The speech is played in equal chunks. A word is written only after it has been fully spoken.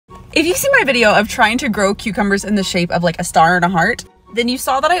If you see my video of trying to grow cucumbers in the shape of like a star and a heart, then you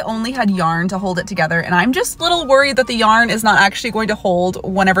saw that I only had yarn to hold it together, and I'm just a little worried that the yarn is not actually going to hold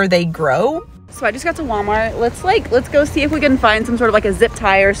whenever they grow. So I just got to Walmart. Let's go see if we can find some sort of like a zip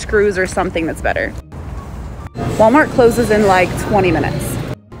tie or screws or something that's better. Walmart closes in like 20 minutes.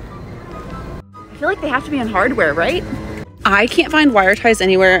 I feel like they have to be in hardware, right? I can't find wire ties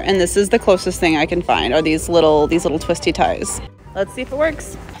anywhere, and this is the closest thing I can find are these little twisty ties. Let's see if it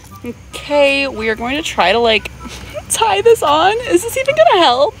works. Okay, we are going to try to like tie this on. Is this even gonna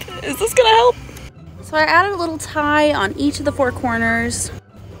help? Is this gonna help? So I added a little tie on each of the 4 corners.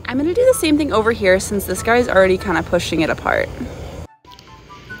 I'm gonna do the same thing over here since this guy's already kind of pushing it apart.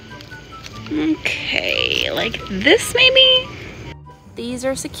 Okay, like this maybe? These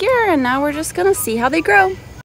are secure, and now we're just gonna see how they grow.